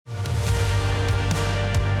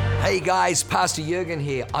Hey guys, Pastor Jurgen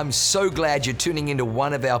here. I'm so glad you're tuning into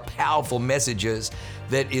one of our powerful messages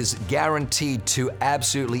that is guaranteed to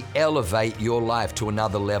absolutely elevate your life to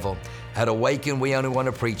another level. At Awaken, we only want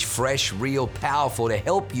to preach fresh, real, powerful to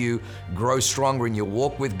help you grow stronger in your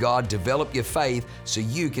walk with God, develop your faith so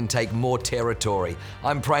you can take more territory.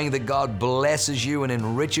 I'm praying that God blesses you and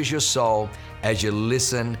enriches your soul as you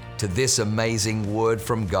listen to this amazing word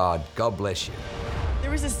from God. God bless you.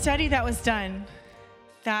 There was a study that was done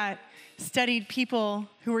that studied people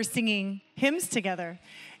who were singing hymns together.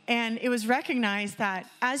 And it was recognized that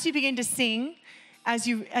as you begin to sing, as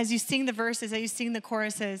you sing the verses, as you sing the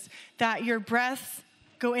choruses, that your breaths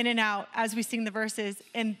go in and out as we sing the verses,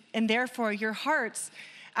 and therefore your hearts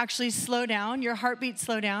actually slow down, your heartbeats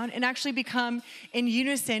slow down, and actually become in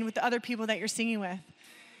unison with the other people that you're singing with.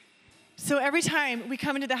 So every time we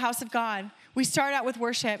come into the house of God, we start out with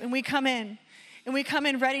worship, and we come in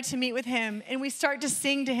ready to meet with him, and we start to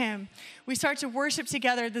sing to him. We start to worship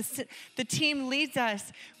together. The team leads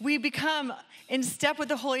us. We become in step with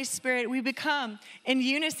the Holy Spirit. We become in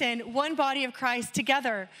unison, one body of Christ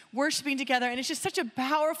together, worshiping together. And it's just such a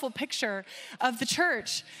powerful picture of the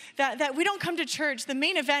church that we don't come to church. The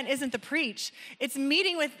main event isn't the preach. It's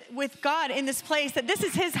meeting with God in this place, that this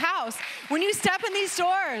is his house. When you step in these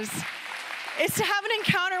doors, it's to have an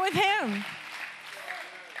encounter with him.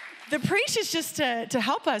 The preach is just to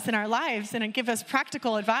help us in our lives and give us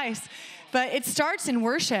practical advice, but it starts in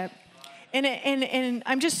worship. And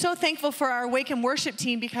I'm just so thankful for our Awaken worship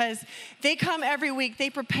team because they come every week, they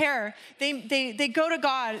prepare, they go to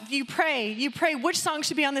God, you pray which song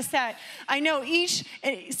should be on the set. I know each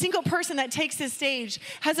single person that takes this stage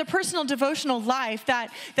has a personal devotional life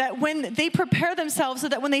that when they prepare themselves so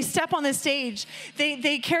that when they step on the stage,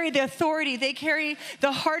 they carry the authority, they carry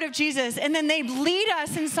the heart of Jesus, and then they lead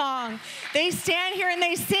us in song. They stand here and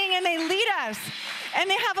they sing and they lead us. And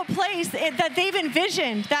they have a place that they've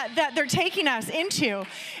envisioned that they're taking us into.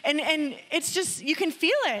 And it's just, you can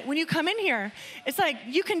feel it when you come in here. It's like,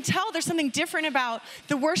 you can tell there's something different about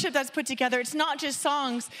the worship that's put together. It's not just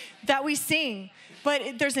songs that we sing,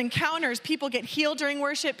 but there's encounters. People get healed during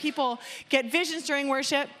worship. People get visions during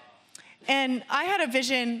worship. And I had a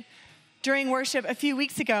vision during worship a few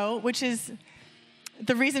weeks ago, which is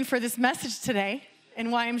the reason for this message today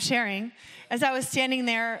and why I'm sharing. As I was standing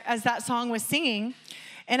there, as that song was singing,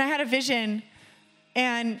 and I had a vision,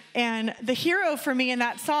 and the hero for me in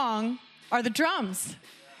that song are the drums.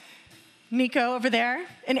 Nico over there,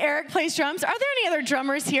 and Eric plays drums. Are there any other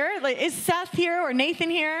drummers here? Like, is Seth here or Nathan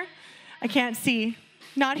here? I can't see.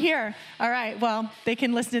 Not here. All right, well, they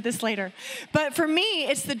can listen to this later. But for me,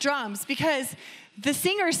 it's the drums, because the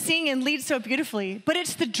singers sing and lead so beautifully, but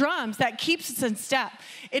it's the drums that keeps us in step.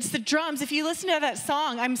 It's the drums. If you listen to that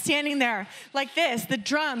song, I'm standing there like this. The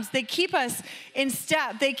drums, they keep us in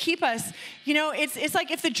step. They keep us, it's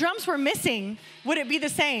like if the drums were missing, would it be the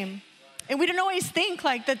same? And we don't always think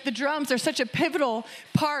like that the drums are such a pivotal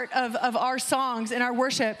part of our songs and our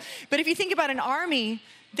worship. But if you think about an army,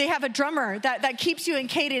 they have a drummer that keeps you in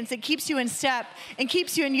cadence, it keeps you in step, and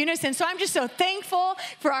keeps you in unison. So I'm just so thankful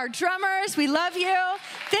for our drummers. We love you.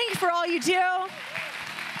 Thank you for all you do.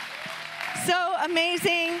 So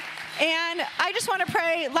amazing. And I just want to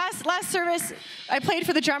pray. Last service, I played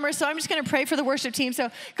for the drummers, so I'm just going to pray for the worship team. So,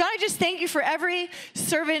 God, I just thank you for every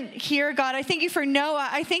servant here, God. I thank you for Noah.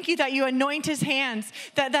 I thank you that you anoint his hands,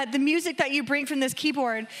 that the music that you bring from this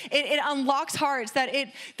keyboard, it unlocks hearts,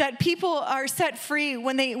 that people are set free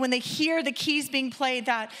when they hear the keys being played,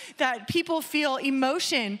 that people feel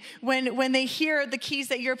emotion when they hear the keys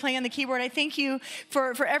that you're playing on the keyboard. I thank you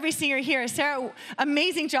for every singer here. Sarah,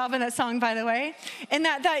 amazing job on that song, by the way. And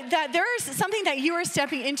that there is something that you are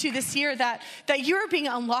stepping into this year that you're being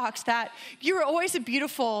unlocked, that you were always had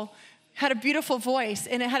a beautiful voice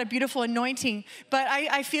and it had a beautiful anointing. But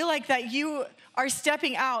I feel like that you are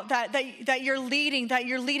stepping out, that you're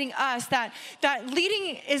leading us, that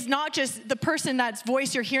leading is not just the person that's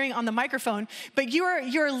voice you're hearing on the microphone, but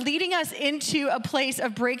you're leading us into a place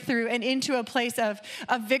of breakthrough and into a place of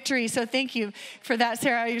victory. So thank you for that,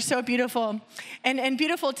 Sarah. You're so beautiful. And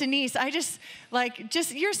beautiful Denise, I just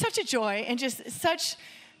you're such a joy and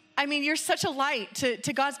you're such a light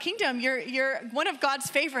to God's kingdom. You're one of God's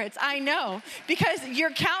favorites, I know, because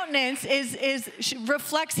your countenance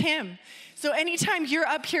reflects him. So anytime you're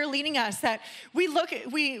up here leading us, that we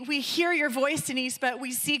hear your voice, Denise, but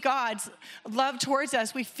we see God's love towards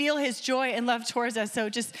us. We feel his joy and love towards us. So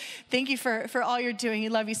just thank you for all you're doing. We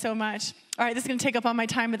love you so much. All right, this is going to take up all my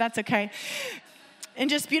time, but that's okay. And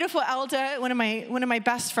just beautiful Elda, one of my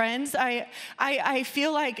best friends. I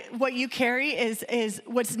feel like what you carry is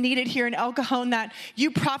what's needed here in El Cajon, that you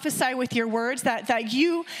prophesy with your words, that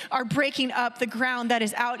you are breaking up the ground that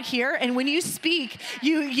is out here. And when you speak,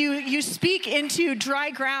 you speak into dry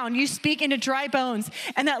ground, you speak into dry bones,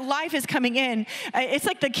 and that life is coming in. It's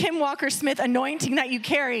like the Kim Walker-Smith anointing that you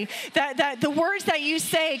carry, that the words that you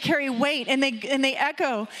say carry weight, and they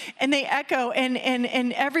echo,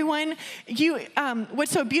 and everyone,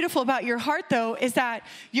 what's so beautiful about your heart, though, is that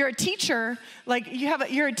you're a teacher. Like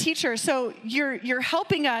you're a teacher, so you're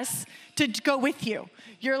helping us to go with you.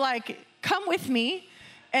 You're like, come with me,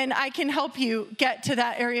 and I can help you get to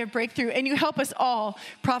that area of breakthrough. And you help us all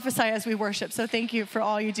prophesy as we worship. So thank you for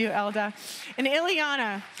all you do, Elda. And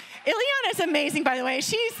Ileana is amazing, by the way.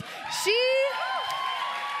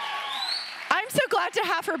 I'm so glad to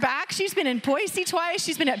have her back. She's been in Boise twice.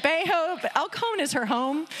 She's been at Bay Hope. El Cajon is her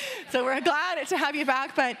home. So we're glad to have you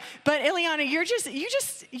back. But Ileana,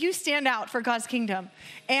 you stand out for God's kingdom.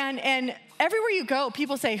 And everywhere you go,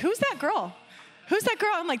 people say, who's that girl? Who's that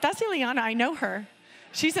girl? I'm like, that's Ileana. I know her.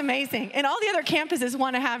 She's amazing. And all the other campuses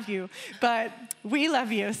want to have you, but we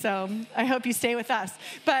love you, so I hope you stay with us.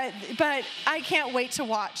 But I can't wait to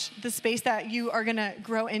watch the space that you are going to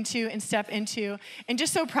grow into and step into, and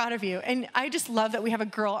just so proud of you. And I just love that we have a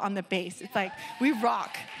girl on the base. It's like, we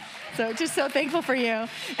rock. So just so thankful for you.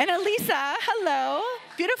 And Elisa, hello.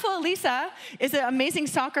 Beautiful Elisa is an amazing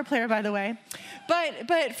soccer player, by the way.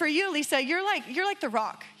 But for you, Elisa, you're like the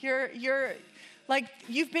rock. You're like,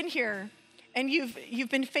 you've been here. And you've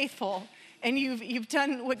been faithful, and you've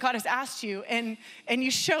done what God has asked you, and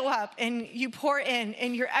you show up, and you pour in,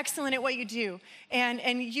 and you're excellent at what you do,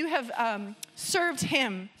 and you have served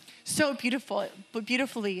Him so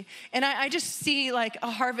beautifully. And I just see like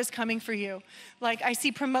a harvest coming for you. Like I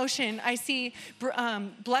see promotion, I see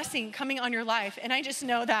blessing coming on your life, and I just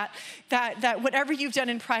know that whatever you've done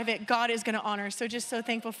in private, God is going to honor. So just so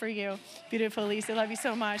thankful for you, beautiful Lisa. Love you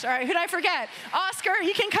so much. All right, who did I forget? Oscar,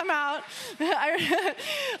 he can come out.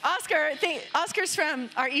 Oscar's from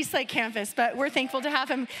our Eastlake campus, but we're thankful to have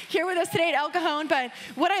him here with us today at El Cajon. But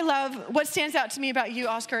what stands out to me about you,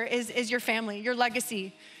 Oscar, is your family, your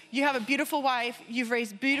legacy. You have a beautiful wife. You've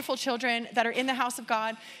raised beautiful children that are in the house of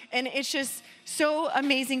God. And it's just so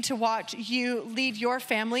amazing to watch you lead your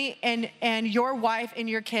family and your wife and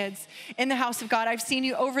your kids in the house of God. I've seen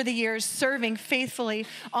you over the years serving faithfully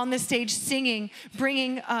on the stage, singing,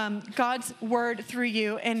 bringing God's word through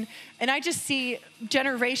you. And I just see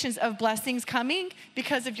generations of blessings coming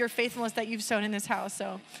because of your faithfulness that you've sown in this house.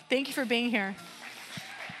 So thank you for being here.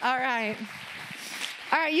 All right,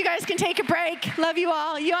 you guys can take a break. Love you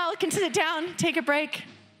all. You all can sit down, take a break.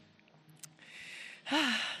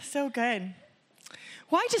 So good.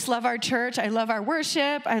 Well, I just love our church. I love our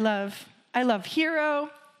worship. I love Hero.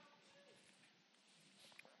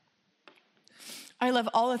 I love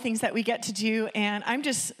all the things that we get to do, and I'm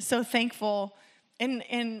just so thankful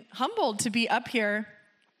and humbled to be up here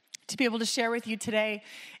to be able to share with you today.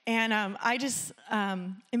 And I just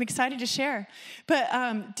am excited to share.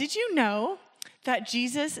 But did you know that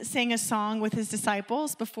Jesus sang a song with his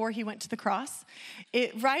disciples before he went to the cross?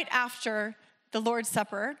 Right after the Lord's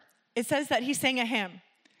Supper, it says that he sang a hymn.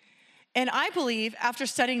 And I believe, after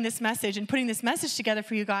studying this message and putting this message together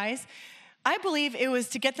for you guys, I believe it was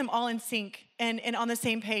to get them all in sync and on the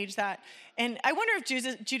same page. And I wonder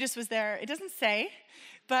if Judas was there. It doesn't say,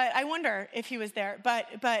 but I wonder if he was there. But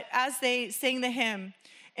as they sang the hymn,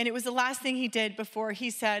 and it was the last thing he did before he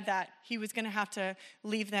said that he was going to have to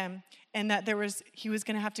leave them, and that he was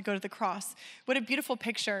going to have to go to the cross. What a beautiful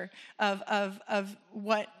picture of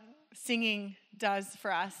what singing does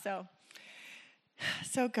for us.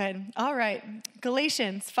 So good. All right.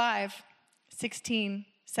 Galatians 5:16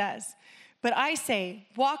 says, "But I say,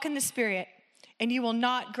 walk in the Spirit, and you will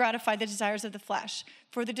not gratify the desires of the flesh.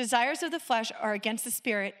 For the desires of the flesh are against the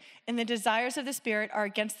Spirit, and the desires of the Spirit are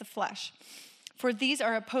against the flesh. For these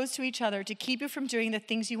are opposed to each other to keep you from doing the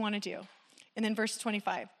things you want to do." And then verse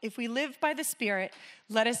 25, "If we live by the Spirit,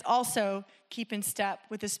 let us also keep in step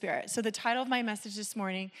with the Spirit." So the title of my message this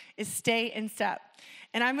morning is Stay in Step.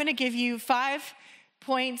 And I'm going to give you 5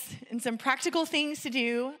 points and some practical things to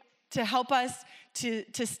do to help us to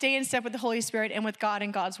stay in step with the Holy Spirit and with God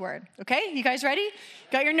and God's word. Okay, you guys ready?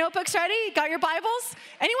 Got your notebooks ready? Got your Bibles?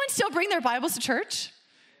 Anyone still bring their Bibles to church?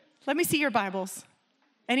 Let me see your Bibles.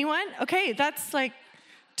 Anyone? Okay, that's like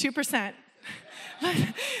 2%.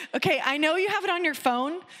 Okay, I know you have it on your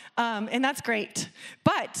phone, and that's great.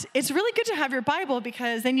 But it's really good to have your Bible,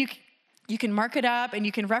 because then you can mark it up and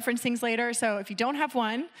you can reference things later. So if you don't have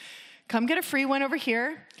one, come get a free one over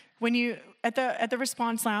here when you at the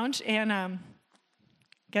response lounge, and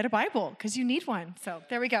get a Bible because you need one. So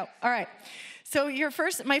there we go. All right. So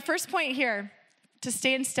my first point here to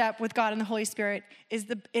stay in step with God and the Holy Spirit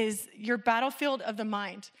is your battlefield of the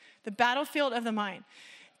mind. The battlefield of the mind.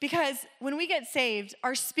 Because when we get saved,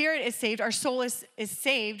 our spirit is saved, our soul is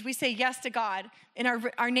saved. We say yes to God, and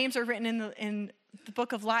our names are written in the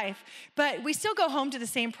book of life. But we still go home to the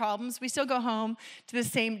same problems. We still go home to the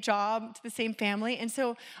same job, to the same family. And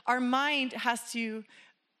so our mind has to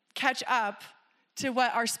catch up to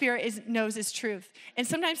what our spirit knows is truth. And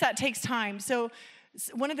sometimes that takes time. So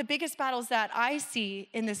one of the biggest battles that I see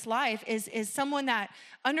in this life is someone that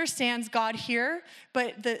understands God here,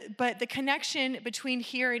 but the connection between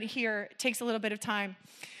here and here takes a little bit of time.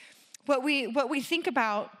 What we think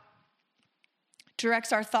about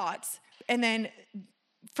directs our thoughts, and then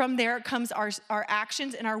from there comes our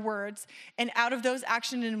actions and our words, and out of those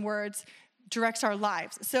actions and words directs our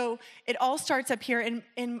lives. So it all starts up here.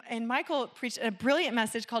 And Michael preached a brilliant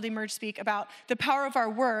message called Emerge Speak about the power of our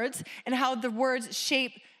words and how the words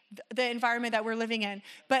shape the environment that we're living in.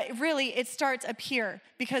 But really, it starts up here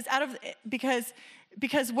because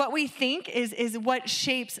what we think is what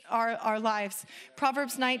shapes our lives.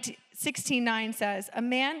 Proverbs 16:9 says, "A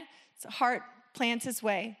man's heart plans his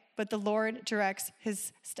way, but the Lord directs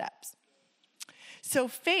his steps." So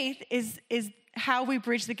faith is how we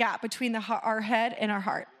bridge the gap between our head and our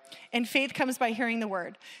heart. And faith comes by hearing the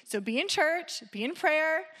word. So be in church, be in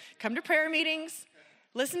prayer, come to prayer meetings,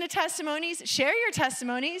 listen to testimonies, share your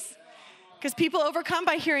testimonies, because people overcome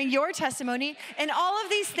by hearing your testimony. And all of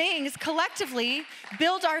these things collectively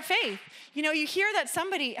build our faith. You know, you hear that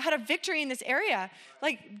somebody had a victory in this area.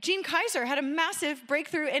 Like Jean Kaiser had a massive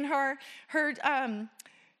breakthrough in her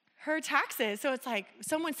taxes. So it's like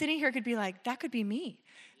someone sitting here could be like, that could be me.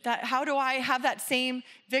 How do I have that same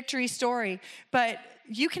victory story? But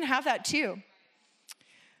you can have that too.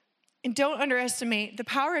 And don't underestimate the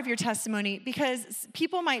power of your testimony, because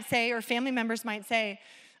people might say, or family members might say,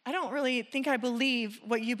 I don't really think I believe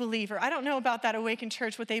what you believe, or I don't know about that Awakened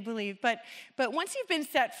Church, what they believe. But once you've been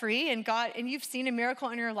set free and you've seen a miracle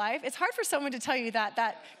in your life, it's hard for someone to tell you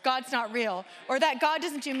that God's not real, or that God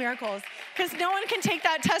doesn't do miracles, because no one can take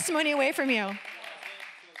that testimony away from you.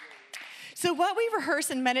 So what we rehearse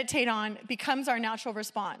and meditate on becomes our natural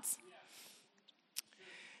response.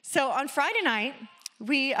 So on Friday night,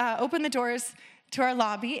 we opened the doors to our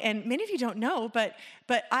lobby, and many of you don't know, but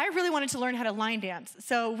I really wanted to learn how to line dance.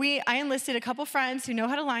 So I enlisted a couple friends who know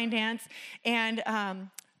how to line dance, and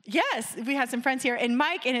yes, we had some friends here, and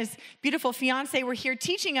Mike and his beautiful fiance were here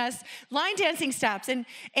teaching us line dancing steps, and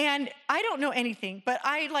I don't know anything, but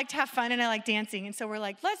I like to have fun and I like dancing, and so we're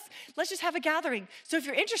like, let's just have a gathering. So if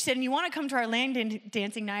you're interested and you want to come to our line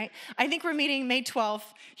dancing night, I think we're meeting May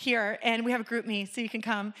 12th here, and we have a group me, so you can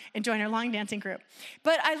come and join our line dancing group.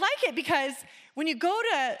 But I like it because when you go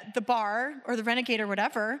to the bar or the Renegade or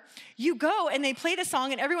whatever, you go and they play the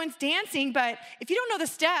song and everyone's dancing, but if you don't know the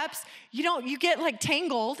steps, you get like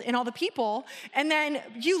tangled in all the people, and then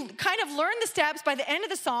you kind of learn the steps by the end of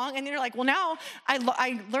the song, and then you're like, well, now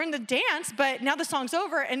I learned the dance, but now the song's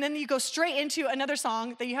over, and then you go straight into another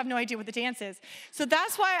song that you have no idea what the dance is. So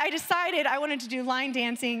that's why I decided I wanted to do line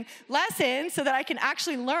dancing lessons so that I can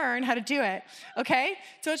actually learn how to do it, okay?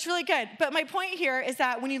 So it's really good. But my point here is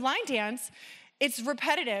that when you line dance, it's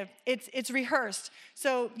repetitive, it's rehearsed.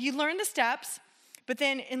 So you learn the steps, but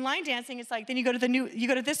then in line dancing, it's like, then you go to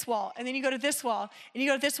this wall, and then you go to this wall, and you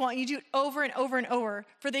go to this wall, and you do it over and over and over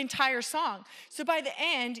for the entire song. So by the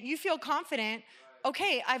end, you feel confident,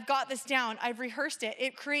 okay, I've got this down, I've rehearsed it.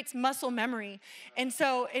 It creates muscle memory. And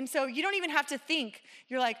so you don't even have to think.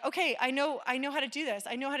 You're like, okay, I know how to do this.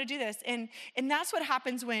 I know how to do this. And that's what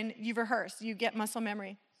happens when you rehearse. You get muscle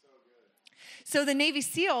memory. So the Navy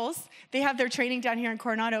SEALs, they have their training down here in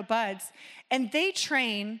Coronado, Buds, and they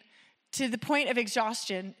train to the point of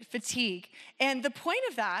exhaustion, fatigue. And the point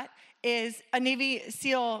of that is, a Navy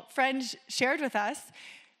SEAL friend shared with us,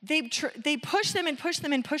 they push them and push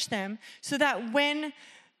them and push them so that when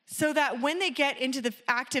they get into the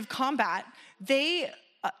active combat,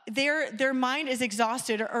 their mind is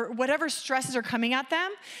exhausted, or whatever stresses are coming at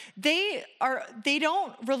them, they're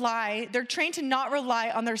trained to not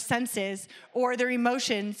rely on their senses or their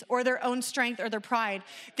emotions or their own strength or their pride.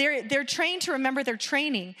 They're trained to remember their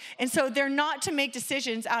training. And so they're not to make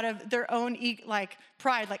decisions out of their own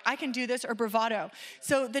pride, like I can do this, or bravado.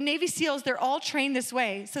 So the Navy SEALs, they're all trained this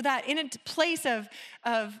way, so that in a place of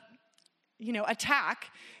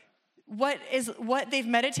attack, what they've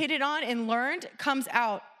meditated on and learned comes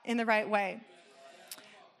out in the right way.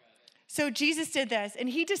 So Jesus did this, and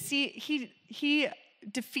he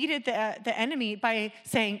defeated the enemy by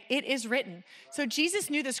saying, it is written. So Jesus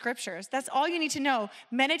knew the scriptures. That's all you need to know.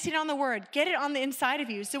 Meditate on the word. Get it on the inside of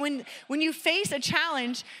you. So when you face a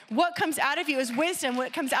challenge, what comes out of you is wisdom.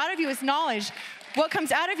 What comes out of you is knowledge. What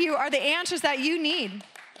comes out of you are the answers that you need.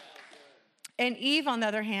 And Eve, on the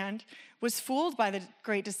other hand, was fooled by the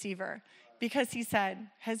great deceiver because he said,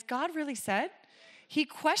 has God really said? He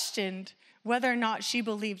questioned whether or not she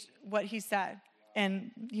believed what he said.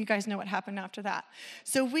 And you guys know what happened after that.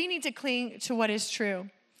 So we need to cling to what is true.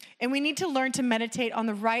 And we need to learn to meditate on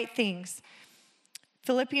the right things.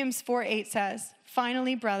 Philippians 4:8 says,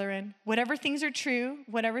 finally, brethren, whatever things are true,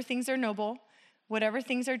 whatever things are noble, whatever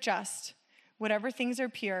things are just, whatever things are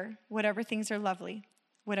pure, whatever things are lovely,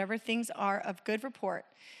 whatever things are of good report,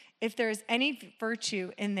 if there is any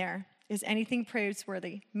virtue in there, is anything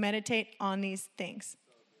praiseworthy, meditate on these things.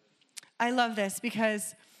 I love this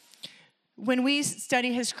because when we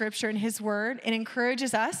study his scripture and his word, it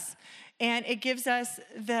encourages us and it gives us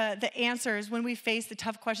the answers when we face the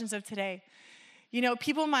tough questions of today. You know,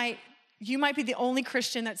 you might be the only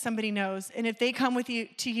Christian that somebody knows. And if they come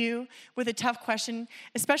to you with a tough question,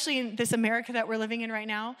 especially in this America that we're living in right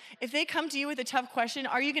now, if they come to you with a tough question,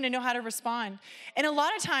 are you going to know how to respond? And a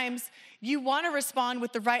lot of times you want to respond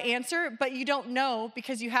with the right answer, but you don't know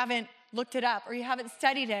because you haven't looked it up or you haven't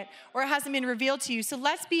studied it or it hasn't been revealed to you. So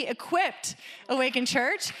let's be equipped, Awaken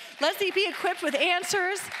Church. Let's be equipped with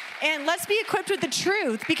answers and let's be equipped with the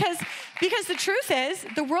truth because the truth is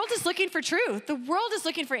the world is looking for truth. The world is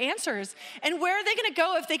looking for answers. And where are they going to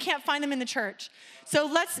go if they can't find them in the church? So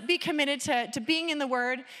let's be committed to being in the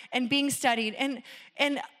word and being studied. And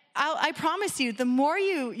I promise you, the more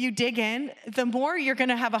you dig in, the more you're going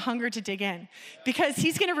to have a hunger to dig in because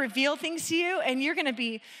he's going to reveal things to you and you're going to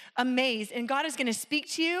be amazed and God is going to speak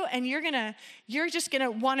to you and you're just going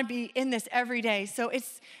to want to be in this every day. So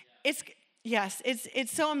it's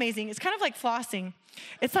so amazing. It's kind of like flossing.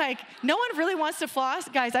 It's like no one really wants to floss.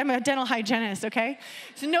 Guys, I'm a dental hygienist, okay?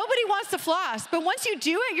 So nobody wants to floss. But once you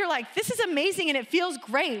do it, you're like, this is amazing and it feels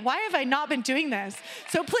great. Why have I not been doing this?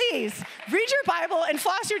 So please, read your Bible and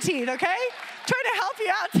floss your teeth, okay? Trying to help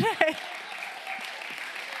you out today.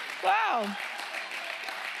 Wow.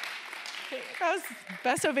 That was the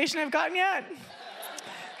best ovation I've gotten yet.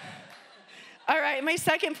 All right, my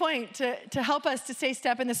second point to help us to stay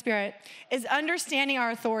step in the Spirit is understanding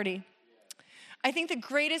our authority. I think the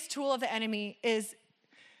greatest tool of the enemy is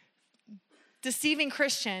deceiving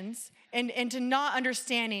Christians and to not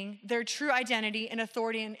understanding their true identity and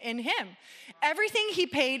authority in him. Everything he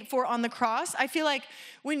paid for on the cross, I feel like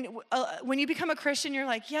when you become a Christian, you're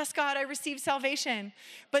like, yes, God, I received salvation.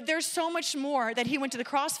 But there's so much more that he went to the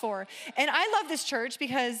cross for. And I love this church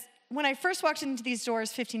because when I first walked into these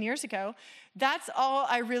doors 15 years ago, that's all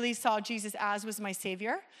I really saw Jesus as was my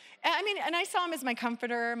Savior. And I saw him as my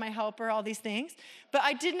comforter, my helper, all these things. But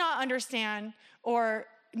I did not understand, or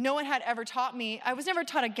no one had ever taught me. I was never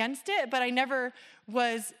taught against it, but I never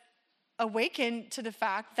was awakened to the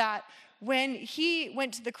fact that when he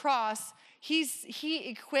went to the cross, he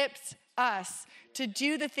equipped us to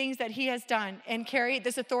do the things that he has done and carry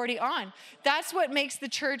this authority on. That's what makes the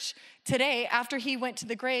church today, after he went to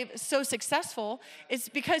the grave, so successful. It's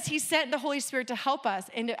because he sent the Holy Spirit to help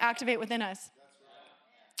us and to activate within us.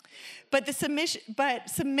 But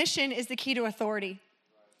submission is the key to authority.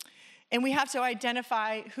 And we have to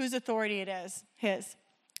identify whose authority it is, his.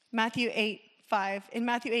 Matthew 8:5. In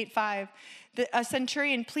Matthew 8:5, a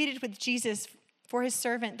centurion pleaded with Jesus for his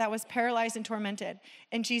servant that was paralyzed and tormented.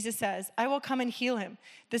 And Jesus says, I will come and heal him.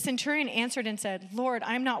 The centurion answered and said, Lord,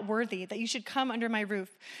 I am not worthy that you should come under my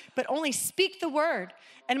roof, but only speak the word,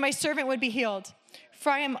 and my servant would be healed.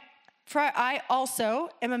 For I also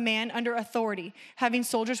am a man under authority, having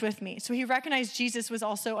soldiers with me. So he recognized Jesus was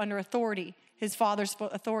also under authority, his Father's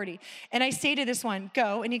authority. And I say to this one,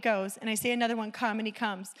 go, and he goes. And I say another one, come, and he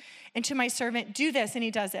comes. And to my servant, do this, and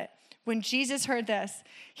he does it. When Jesus heard this,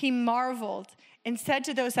 he marveled and said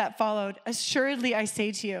to those that followed, assuredly I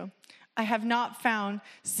say to you, I have not found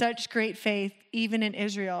such great faith even in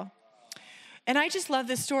Israel. And I just love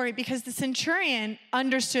this story because the centurion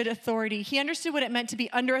understood authority. He understood what it meant to be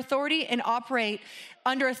under authority and operate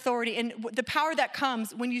under authority and the power that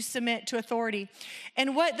comes when you submit to authority.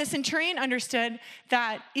 And what the centurion understood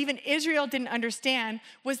that even Israel didn't understand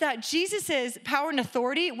was that Jesus's power and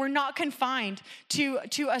authority were not confined to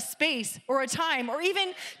a space or a time or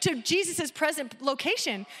even to Jesus's present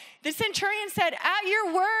location. The centurion said, at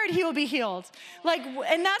your word, he will be healed.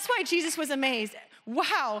 And that's why Jesus was amazed.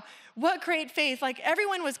 Wow, what great faith.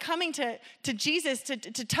 Everyone was coming to Jesus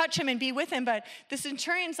to touch him and be with him. But the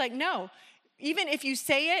centurion's like, no, even if you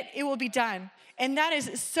say it, it will be done. And that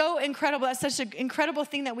is so incredible. That's such an incredible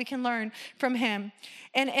thing that we can learn from him.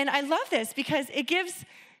 And I love this because it gives,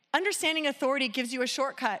 understanding authority gives you a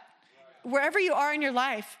shortcut. Wherever you are in your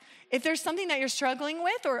life, if there's something that you're struggling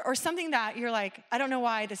with or something that you're like, I don't know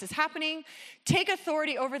why this is happening, take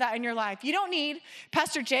authority over that in your life. You don't need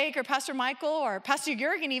Pastor Jake or Pastor Michael or Pastor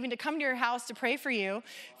Jurgen even to come to your house to pray for you,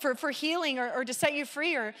 for healing or to set you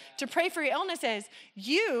free or to pray for your illnesses.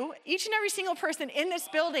 You, each and every single person in this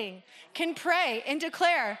building can pray and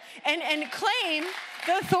declare and claim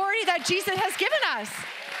the authority that Jesus has given us.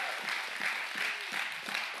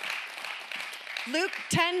 Luke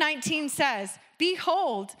 10:19 says,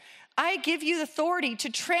 behold, I give you the authority to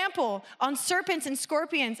trample on serpents and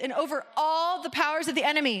scorpions and over all the powers of the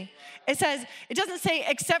enemy. It says, it doesn't say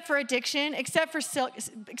except for addiction, except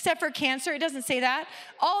for cancer. It doesn't say that.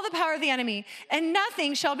 All the power of the enemy. And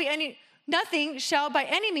nothing shall by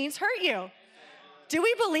any means hurt you. Do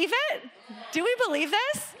we believe it? Do we believe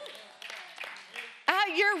this?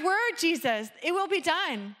 At your word, Jesus, it will be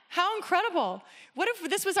done. How incredible. What if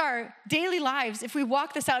this was our daily lives? If we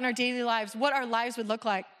walk this out in our daily lives, what our lives would look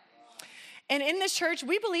like? And in this church,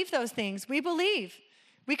 we believe those things. We believe.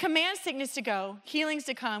 We command sickness to go, healings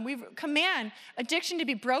to come. We command addiction to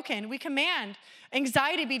be broken. We command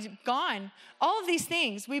anxiety to be gone. All of these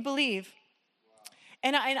things we believe.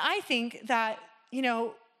 And I think that,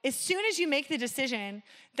 as soon as you make the decision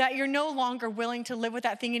that you're no longer willing to live with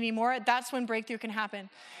that thing anymore, that's when breakthrough can happen.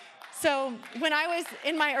 So when I was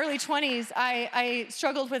in my early 20s, I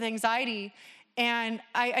struggled with anxiety. And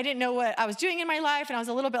I didn't know what I was doing in my life, and I was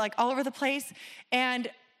a little bit like all over the place. And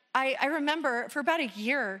I remember for about a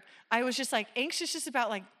year, I was just like anxious just about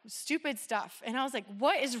like stupid stuff. And I was like,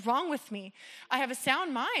 what is wrong with me? I have a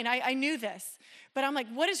sound mind. I knew this. But I'm like,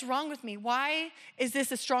 what is wrong with me? Why is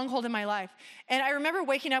this a stronghold in my life? And I remember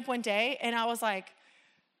waking up one day, and I was like,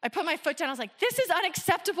 I put my foot down. I was like, this is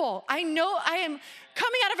unacceptable. I know I am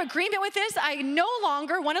coming out of agreement with this. I no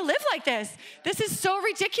longer want to live like this. This is so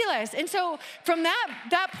ridiculous. And so from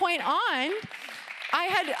that point on,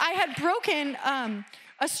 I had broken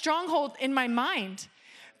a stronghold in my mind.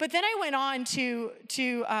 But then I went on to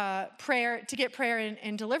get prayer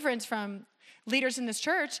and deliverance from leaders in this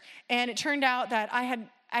church. And it turned out that I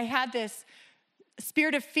had this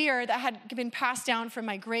spirit of fear that had been passed down from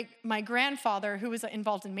my grandfather, who was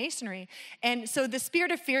involved in masonry. And so the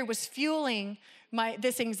spirit of fear was fueling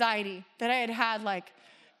this anxiety that I had like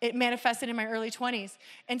it manifested in my early 20s.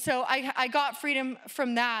 And so I got freedom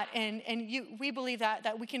from that, and we believe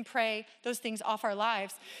that we can pray those things off our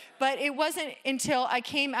lives. But it wasn't until I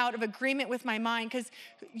came out of agreement with my mind, because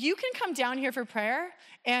you can come down here for prayer,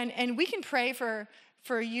 and we can pray for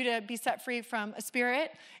you to be set free from a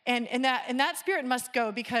spirit, and that spirit must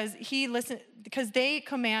go because they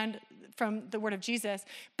command from the word of Jesus.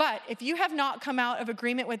 But if you have not come out of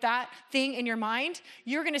agreement with that thing in your mind,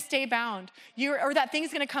 you're going to stay bound. Or that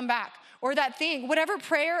thing's going to come back. Or that thing, whatever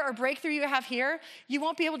prayer or breakthrough you have here, you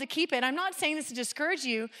won't be able to keep it. I'm not saying this to discourage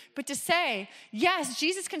you, but to say, yes,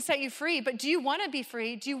 Jesus can set you free, but do you want to be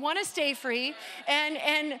free? Do you want to stay free?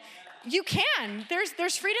 And you can.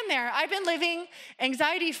 There's freedom there. I've been living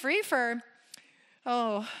anxiety-free for,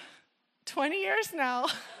 20 years now.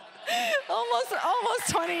 almost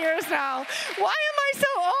 20 years now. Why am I so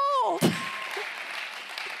old?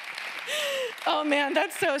 Oh man,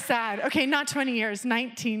 that's so sad. Okay, not 20 years,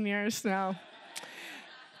 19 years now.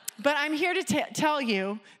 But I'm here to tell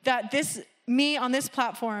you that me on this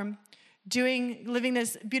platform, living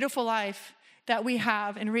this beautiful life that we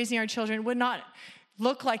have and raising our children would not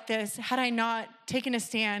look like this had I not taken a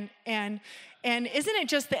stand. And isn't it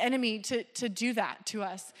just the enemy to do that to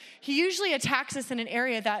us? He usually attacks us in an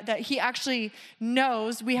area that he actually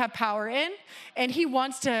knows we have power in, and he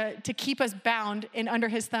wants to keep us bound and under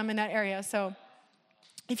his thumb in that area. So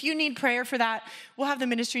if you need prayer for that, we'll have the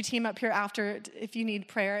ministry team up here after if you need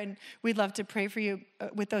prayer, and we'd love to pray for you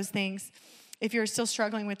with those things if you're still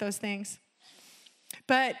struggling with those things.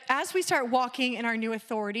 But as we start walking in our new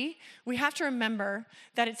authority, we have to remember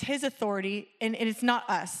that it's his authority and it's not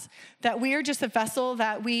us, that we are just a vessel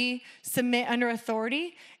that we submit under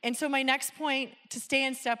authority. And so my next point to stay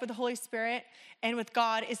in step with the Holy Spirit and with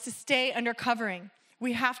God is to stay under covering.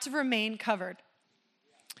 We have to remain covered.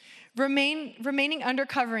 Remaining under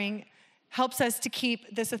covering helps us to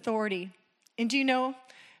keep this authority. And do you know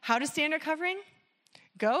how to stay under covering?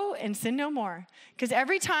 Go and sin no more. Because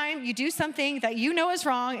every time you do something that you know is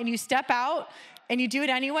wrong and you step out and you do it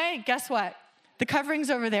anyway, guess what? The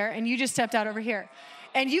covering's over there and you just stepped out over here.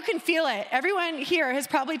 And you can feel it. Everyone here has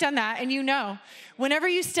probably done that, and you know. Whenever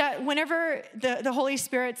the Holy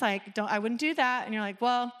Spirit's like, I wouldn't do that, and you're like,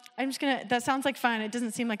 well, that sounds like fun. It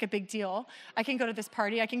doesn't seem like a big deal. I can go to this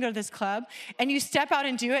party. I can go to this club. And you step out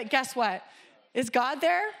and do it. Guess what? Is God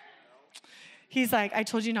there? He's like, I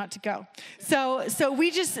told you not to go. So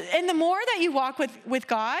and the more that you walk with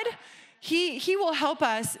God, He will help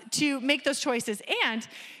us to make those choices. And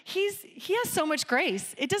he has so much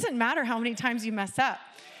grace. It doesn't matter how many times you mess up.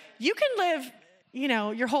 You can live,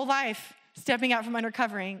 your whole life stepping out from under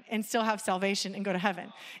covering and still have salvation and go to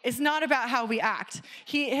heaven. It's not about how we act.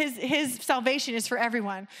 His salvation is for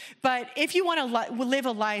everyone. But if you want to live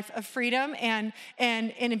a life of freedom and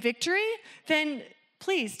in victory, then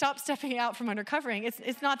please stop stepping out from under covering.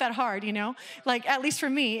 It's not that hard, Like, at least for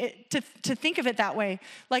me, to think of it that way.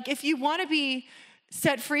 Like, if you want to be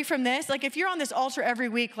set free from this, like if you're on this altar every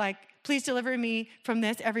week, like, please deliver me from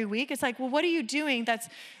this every week. It's like, well, what are you doing?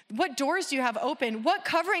 What doors do you have open? What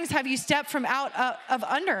coverings have you stepped from out of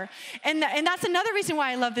under? And that's another reason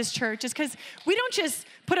why I love this church, is because we don't just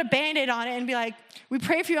put a Band-Aid on it and be like, we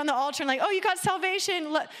pray for you on the altar and like, oh, you got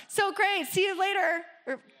salvation. So great. See you later.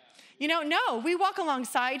 No, we walk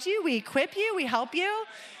alongside you. We equip you. We help you.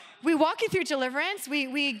 We walk you through deliverance.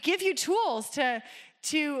 We give you tools to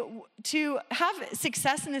have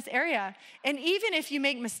success in this area. And even if you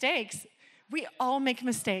make mistakes, we all make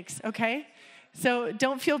mistakes, okay? So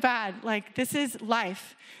don't feel bad. Like, this is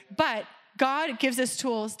life. But God gives us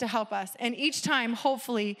tools to help us. And each time,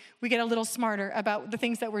 hopefully, we get a little smarter about the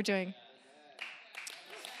things that we're doing.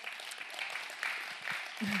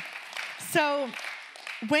 So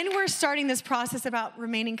when we're starting this process about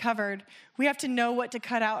remaining covered, we have to know what to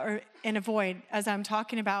cut out and avoid, as I'm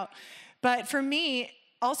talking about. But for me,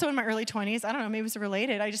 also in my early 20s, I don't know, maybe it was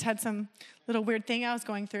related. I just had some little weird thing I was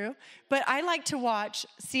going through. But I like to watch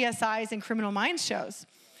CSIs and Criminal Minds shows.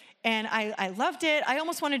 And I loved it. I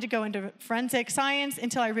almost wanted to go into forensic science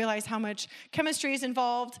until I realized how much chemistry is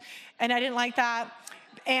involved. And I didn't like that.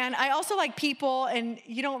 And I also like people, and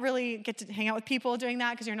you don't really get to hang out with people doing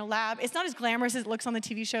that because you're in a lab. It's not as glamorous as it looks on the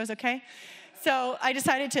TV shows, okay? So I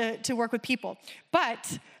decided to work with people.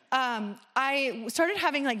 But I started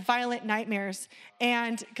having like violent nightmares,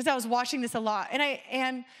 and because I was watching this a lot.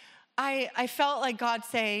 And I felt like God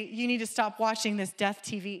say, you need to stop watching this death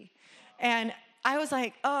TV. And I was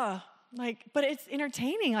like, but it's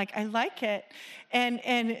entertaining. Like, I like it. And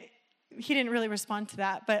he didn't really respond to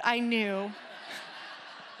that, but I knew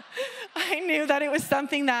that it was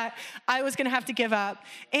something that I was going to have to give up.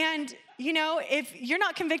 And, if you're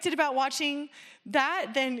not convicted about watching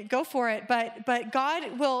that, then go for it. But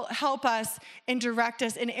God will help us and direct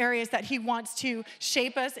us in areas that he wants to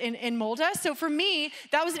shape us and mold us. So for me,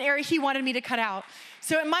 that was an area he wanted me to cut out.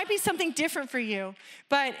 So it might be something different for you.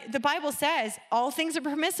 But the Bible says all things are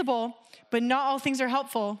permissible, but not all things are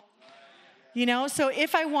helpful. So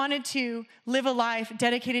if I wanted to live a life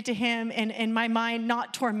dedicated to him and my mind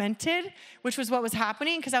not tormented, which was what was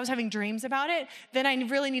happening because I was having dreams about it, then I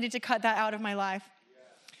really needed to cut that out of my life.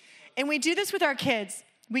 And we do this with our kids.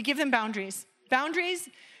 We give them boundaries. Boundaries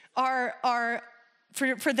are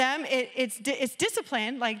for them, it's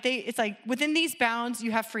discipline. It's like within these bounds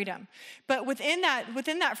you have freedom, but within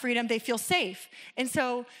that freedom they feel safe. And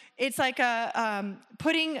so it's like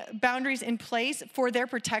putting boundaries in place for their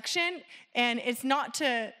protection, and it's not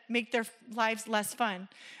to make their lives less fun.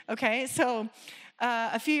 Okay, so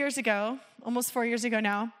a few years ago, almost 4 years ago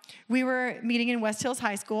now, we were meeting in West Hills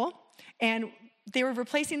High School, and they were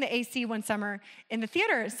replacing the AC one summer in the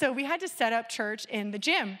theater. So we had to set up church in the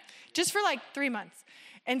gym just for like 3 months.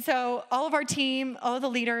 And so all of our team, all of the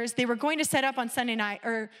leaders, they were going to set up on Sunday night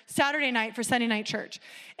or Saturday night for Sunday night church.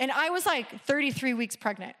 And I was like 33 weeks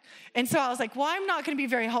pregnant. And so I was like, well, I'm not going to be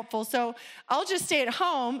very helpful. So I'll just stay at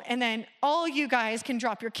home, and then all you guys can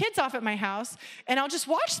drop your kids off at my house, and I'll just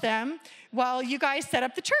watch them while you guys set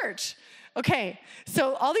up the church. Okay,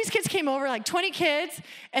 so all these kids came over, like 20 kids,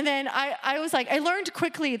 and then I was like, I learned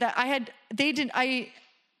quickly that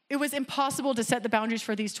it was impossible to set the boundaries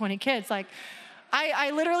for these 20 kids. Like,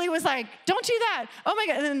 I literally was like, don't do that. Oh my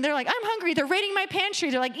God. And then they're like, I'm hungry. They're raiding my pantry.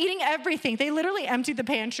 They're like eating everything. They literally emptied the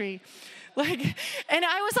pantry. And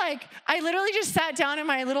I was like, I literally just sat down in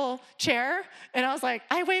my little chair, and I was like,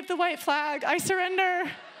 I waved the white flag. I surrender.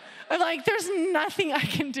 I'm like, there's nothing I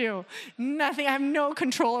can do. Nothing. I have no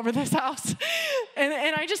control over this house.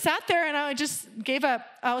 And I just sat there, and I just gave up.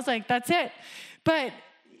 I was like, that's it. But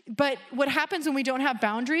what happens when we don't have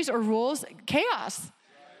boundaries or rules? Chaos.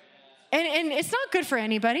 And it's not good for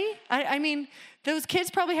anybody. I mean, those kids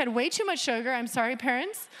probably had way too much sugar. I'm sorry,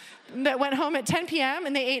 parents, that went home at 10 p.m.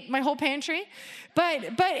 and they ate my whole pantry. But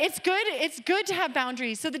it's good. It's good to have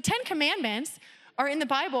boundaries. So the 10 Commandments are in the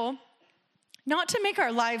Bible not to make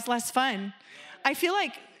our lives less fun. I feel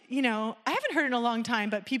like, I haven't heard it in a long time,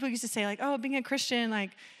 but people used to say like, oh, being a Christian,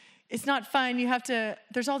 like, it's not fun.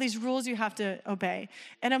 There's all these rules you have to obey.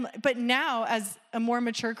 But now as a more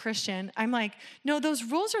mature Christian, I'm like, no, those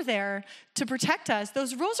rules are there to protect us.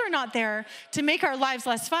 Those rules are not there to make our lives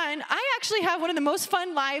less fun. I actually have one of the most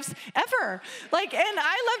fun lives ever. And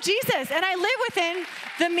I love Jesus and I live within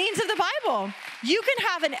the means of the Bible. You can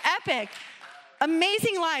have an epic,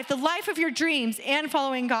 amazing life, the life of your dreams and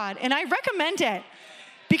following God. And I recommend it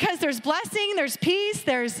because there's blessing, there's peace,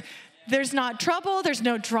 there's not trouble, there's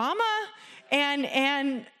no drama,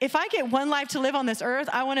 and if I get one life to live on this earth,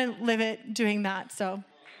 I want to live it doing that, so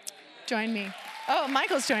join me. Oh,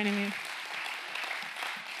 Michael's joining me.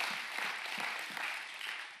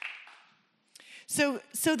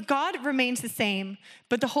 So God remains the same,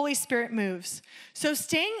 but the Holy Spirit moves. So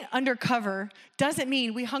staying undercover doesn't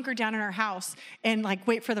mean we hunker down in our house and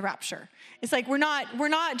wait for the rapture. It's like we're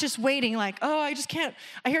not just waiting I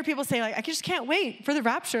hear people say I just can't wait for the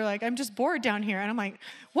rapture. I'm just bored down here. And I'm like,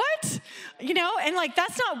 what? And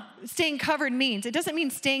that's not staying covered means. It doesn't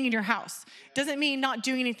mean staying in your house. It doesn't mean not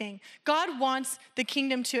doing anything. God wants the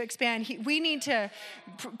kingdom to expand. We need to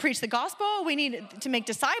preach the gospel. We need to make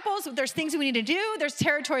disciples. There's things we need to do. There's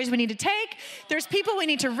territories we need to take. There's people we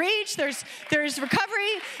need to reach. There's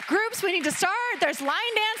recovery groups we need to start. There's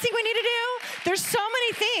line dancing we need to do. There's so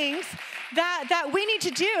many things that we need to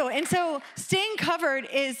do. And so staying covered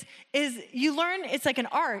is you learn, it's like an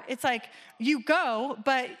art. It's like you go,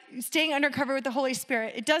 but staying undercover with the Holy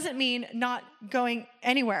Spirit, it doesn't mean not going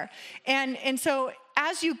anywhere. And so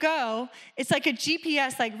as you go, it's like a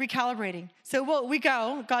GPS, recalibrating. So we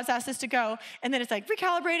go, God's asked us to go, and then it's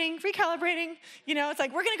recalibrating. It's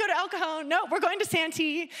like, we're going to go to El Cajon. No, we're going to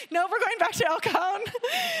Santee. No, we're going back to El Cajon.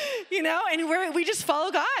 And we just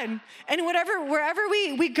follow God. And wherever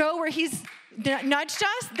we go where he's nudged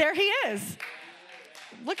us, there he is.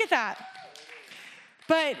 Look at that.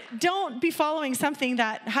 But don't be following something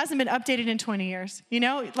that hasn't been updated in 20 years.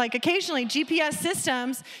 Occasionally GPS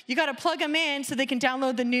systems, you got to plug them in so they can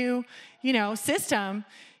download the new, system.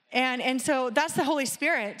 And so that's the Holy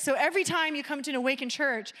Spirit. So every time you come to an Awakened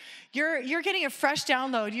Church, you're getting a fresh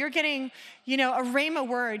download. You're getting, a rhema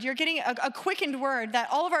word. You're getting a quickened word that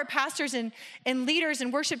all of our pastors and leaders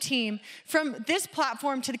and worship team, from this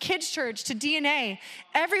platform to the kids' church to DNA,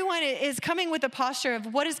 everyone is coming with a posture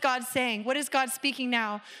of what is God saying? What is God speaking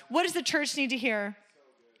now? What does the church need to hear?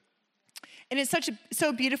 And it's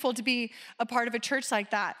so beautiful to be a part of a church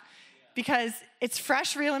like that because it's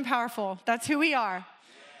fresh, real, and powerful. That's who we are.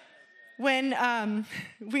 When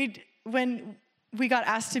we got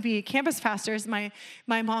asked to be campus pastors, my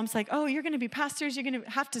mom's like, oh, you're going to be pastors, you're going to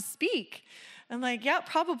have to speak. I'm like, yeah,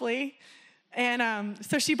 probably. And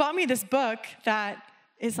so she bought me this book that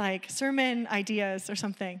is sermon ideas or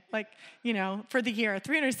something, for the year,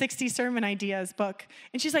 360 sermon ideas book.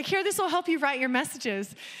 And she's like, here, this will help you write your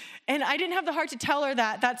messages. And I didn't have the heart to tell her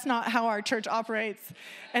that that's not how our church operates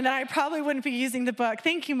and that I probably wouldn't be using the book.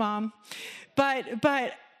 Thank you, Mom. But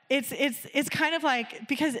it's kind of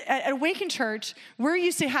because at Awakened Church, we're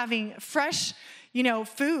used to having fresh,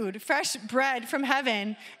 food, fresh bread from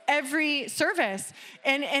heaven every service.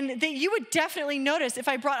 And that you would definitely notice if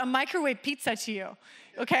I brought a microwave pizza to you,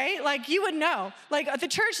 okay? You would know. At the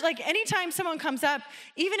church, anytime someone comes up,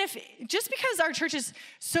 just because our church is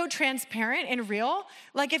so transparent and real,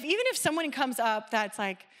 even if someone comes up that's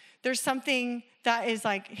there's something that is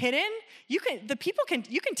hidden, you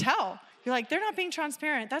can tell. You're they're not being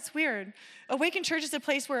transparent. That's weird. Awakened Church is a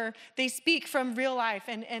place where they speak from real life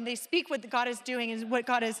and they speak what God is doing and what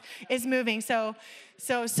God is moving. So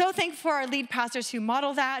thankful for our lead pastors who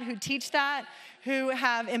model that, who teach that, who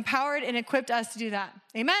have empowered and equipped us to do that.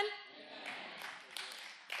 Amen?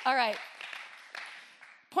 All right.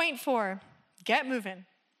 Point 4, get moving.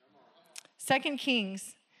 2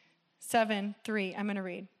 Kings 7:3, I'm going to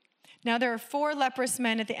read. Now there are 4 leprous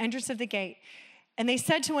men at the entrance of the gate. And they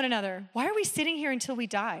said to one another, why are we sitting here until we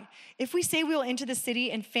die? If we say we will enter the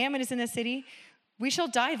city and famine is in the city, we shall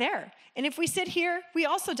die there. And if we sit here, we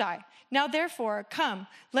also die. Now therefore, come,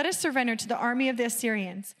 let us surrender to the army of the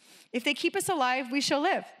Assyrians. If they keep us alive, we shall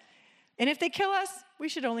live. And if they kill us, we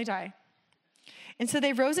should only die. And so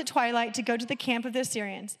they rose at twilight to go to the camp of the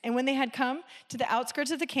Assyrians. And when they had come to the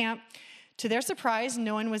outskirts of the camp, to their surprise,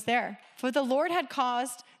 no one was there. For the Lord had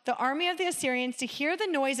caused the army of the Assyrians to hear the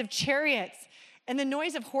noise of chariots and the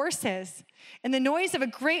noise of horses and the noise of a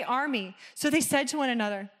great army. So they said to one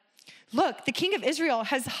another, look, the king of Israel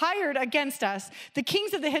has hired against us the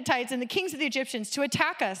kings of the Hittites and the kings of the Egyptians to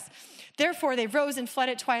attack us. Therefore, they rose and fled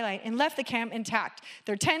at twilight and left the camp intact,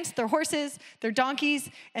 their tents, their horses, their donkeys,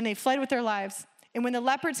 and they fled with their lives. And when the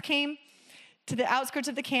leopards came to the outskirts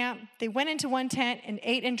of the camp, they went into one tent and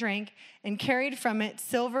ate and drank and carried from it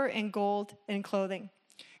silver and gold and clothing.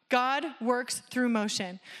 God works through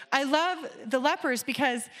motion. I love the lepers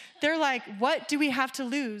because they're like, what do we have to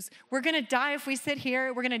lose? We're going to die if we sit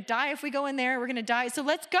here. We're going to die if we go in there. We're going to die. So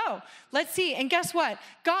let's go. Let's see. And guess what?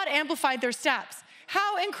 God amplified their steps.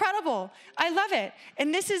 How incredible. I love it.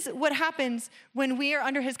 And this is what happens when we are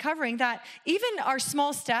under his covering, that even our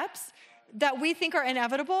small steps that we think are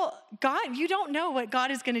inevitable, God, you don't know what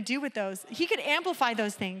God is going to do with those. He could amplify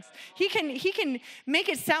those things. He can make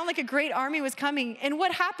it sound like a great army was coming. And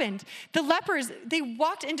what happened? The lepers, they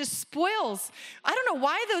walked into spoils. I don't know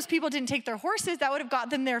why those people didn't take their horses. That would have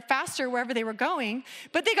got them there faster wherever they were going.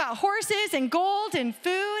 But they got horses and gold and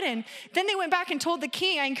food. And then they went back and told the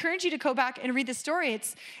king. I encourage you to go back and read the story.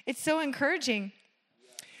 It's so encouraging.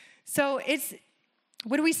 So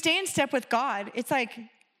when we stay in step with God,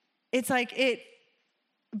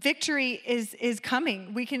 victory is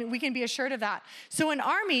coming. We can be assured of that. So an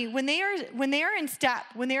army, when they are in step,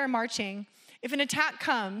 when they are marching, if an attack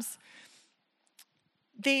comes,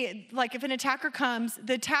 if an attacker comes,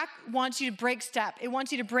 the attack wants you to break step. It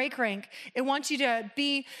wants you to break rank. It wants you to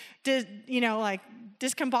be,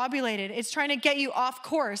 discombobulated. It's trying to get you off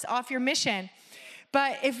course, off your mission.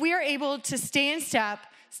 But if we are able to stay in step,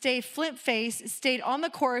 stay flip-faced, stayed on the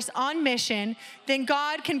course, on mission, then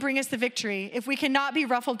God can bring us the victory if we cannot be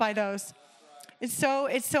ruffled by those. It's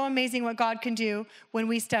so amazing what God can do when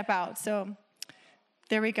we step out. So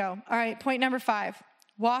there we go. All right, point number 5,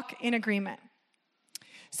 walk in agreement.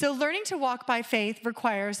 So learning to walk by faith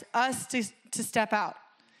requires us to step out.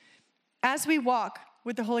 As we walk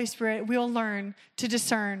with the Holy Spirit, we will learn to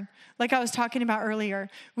discern. Like I was talking about earlier,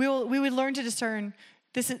 we would learn to discern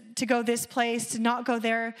to go this place, to not go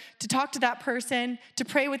there, to talk to that person, to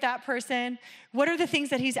pray with that person. What are the things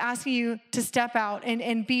that he's asking you to step out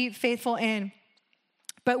and be faithful in?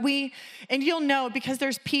 And you'll know because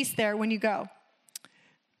there's peace there when you go.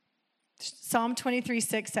 Psalm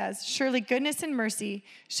 23:6 says, surely goodness and mercy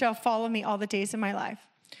shall follow me all the days of my life.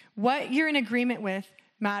 What you're in agreement with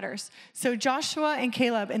matters. So Joshua and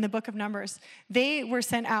Caleb in the book of Numbers, they were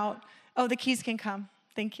sent out. Oh, the keys can come.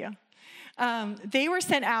 Thank you. They were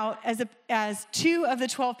sent out as 2 of the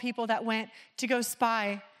 12 people that went to go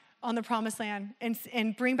spy on the promised land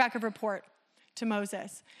and bring back a report to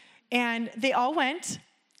Moses. And they all went,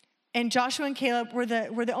 and Joshua and Caleb were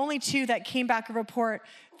the only 2 that came back a report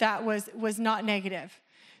that was not negative.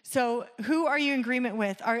 So who are you in agreement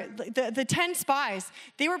with? The 10 spies,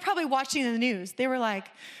 they were probably watching the news. They were like,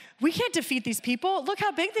 we can't defeat these people. Look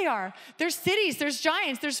how big they are. There's cities, there's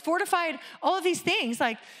giants, there's fortified, all of these things.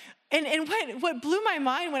 And what blew my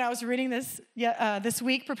mind when I was reading this this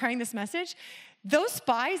week, preparing this message, those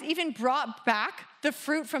spies even brought back the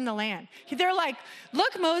fruit from the land. They're like,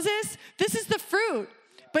 look, Moses, this is the fruit.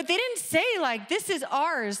 But they didn't say this is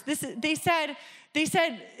ours. They said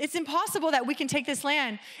it's impossible that we can take this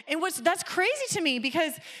land. And that's crazy to me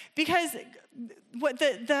because what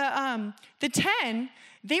the 10,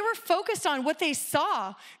 they were focused on what they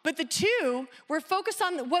saw, but the 2 were focused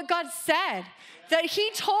on what God said, that he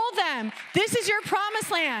told them, this is your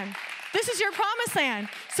promised land. This is your promised land.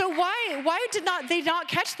 So why did they not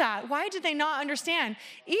catch that? Why did they not understand?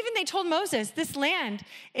 Even they told Moses, this land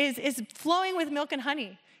is flowing with milk and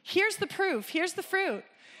honey. Here's the proof. Here's the fruit.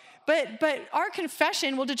 But our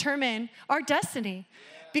confession will determine our destiny,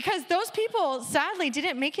 because those people sadly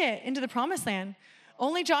didn't make it into the promised land.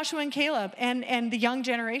 Only Joshua and Caleb and the young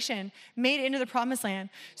generation made it into the promised land.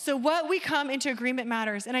 So what we come into agreement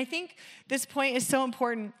matters. And I think this point is so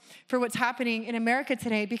important for what's happening in America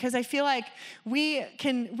today, because I feel like we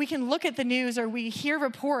can look at the news, or we hear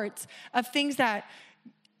reports of things that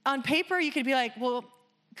on paper you could be like, well,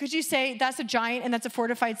 could you say that's a giant and that's a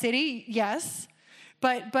fortified city? Yes.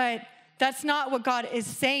 But that's not what God is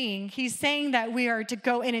saying. He's saying that we are to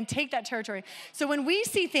go in and take that territory. So when we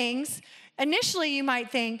see things, initially you might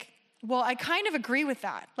think, well, I kind of agree with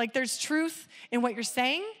that. There's truth in what you're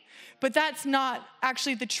saying, but that's not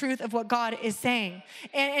actually the truth of what God is saying.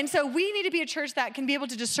 And so we need to be a church that can be able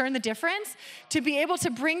to discern the difference, to be able to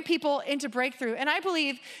bring people into breakthrough. And I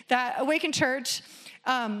believe that Awaken Church,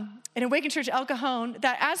 and Awaken Church El Cajon,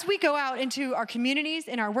 that as we go out into our communities,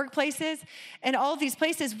 in our workplaces, and all of these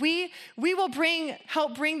places, we will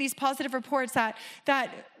help bring these positive reports that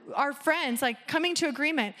our friends, like coming to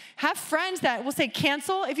agreement. Have friends that will say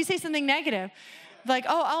cancel if you say something negative. Like,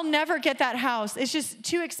 oh, I'll never get that house. It's just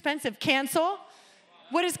too expensive. Cancel.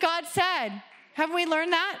 What has God said? Haven't we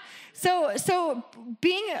learned that? So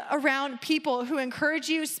being around people who encourage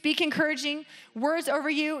you, speak encouraging words over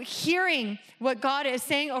you, hearing what God is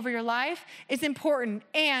saying over your life is important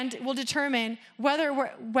and will determine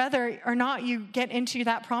whether or not you get into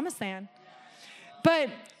that promised land. But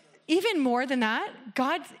even more than that,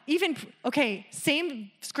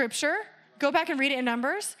 same scripture, go back and read it in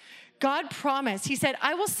Numbers. God promised, he said,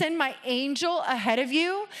 I will send my angel ahead of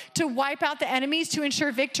you to wipe out the enemies to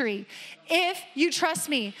ensure victory if you trust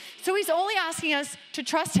me. So he's only asking us to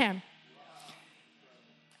trust him.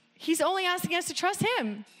 He's only asking us to trust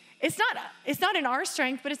him. It's not in our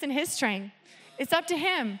strength, but it's in his strength. It's up to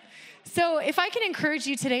him. So if I can encourage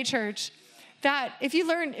you today, church, that if you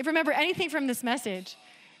remember anything from this message,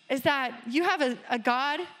 is that you have a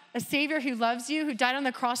God, a Savior who loves you, who died on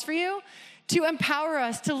the cross for you, to empower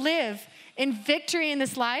us to live in victory in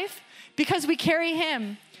this life because we carry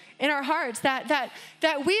him in our hearts, that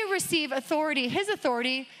we receive authority, his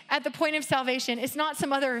authority at the point of salvation. It's not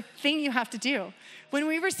some other thing you have to do. When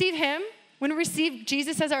we receive him, when we receive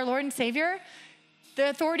Jesus as our Lord and Savior, the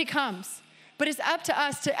authority comes. But it's up to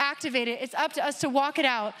us to activate it. It's up to us to walk it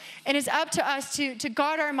out. And it's up to us to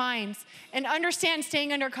guard our minds and understand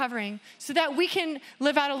staying under covering so that we can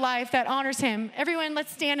live out a life that honors him. Everyone,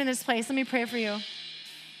 let's stand in this place. Let me pray for you.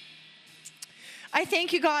 I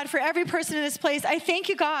thank you, God, for every person in this place. I thank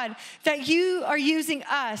you, God, that you are using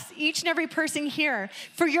us, each and every person here,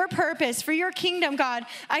 for your purpose, for your kingdom, God.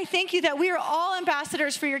 I thank you that we are all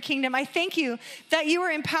ambassadors for your kingdom. I thank you that you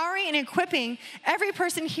are empowering and equipping every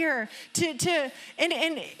person here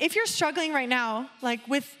and if you're struggling right now, like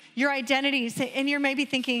with your identities, and you're maybe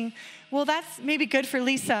thinking, well, that's maybe good for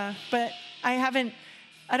Lisa, but I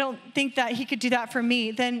don't think that he could do that for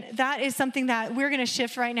me, then that is something that we're going to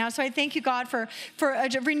shift right now. So I thank you, God, for a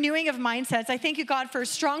renewing of mindsets. I thank you, God, for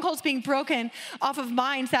strongholds being broken off of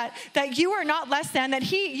minds, that you are not less than, that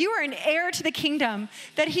you are an heir to the kingdom,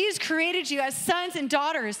 that he has created you as sons and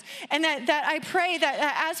daughters, and that I pray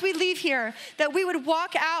that as we leave here, that we would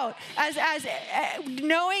walk out as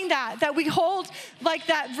knowing that we hold like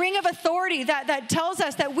that ring of authority that tells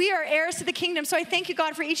us that we are heirs to the kingdom. So I thank you,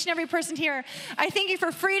 God, for each and every person here. I thank you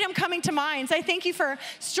for freedom coming to minds. I thank you for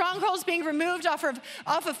strongholds being removed off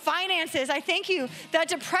of finances. I thank you that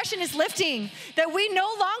depression is lifting, that we no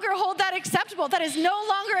longer hold that acceptable. That is no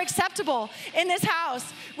longer acceptable in this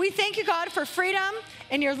house. We thank you, God, for freedom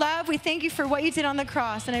and your love. We thank you for what you did on the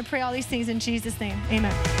cross. And I pray all these things in Jesus' name.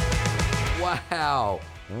 Amen. Wow,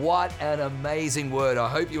 what an amazing word. I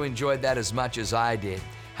hope you enjoyed that as much as I did.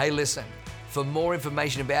 Hey, listen, for more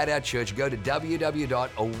information about our church, go to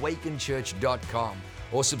www.awakenchurch.com.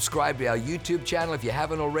 or subscribe to our YouTube channel if you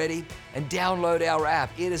haven't already, and download our app.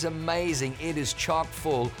 It is amazing. It is chock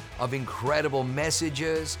full of incredible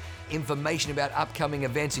messages, information about upcoming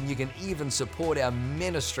events, and you can even support our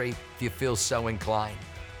ministry if you feel so inclined.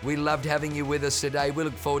 We loved having you with us today. We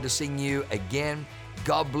look forward to seeing you again.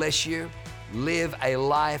 God bless you. Live a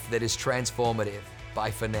life that is transformative.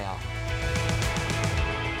 Bye for now.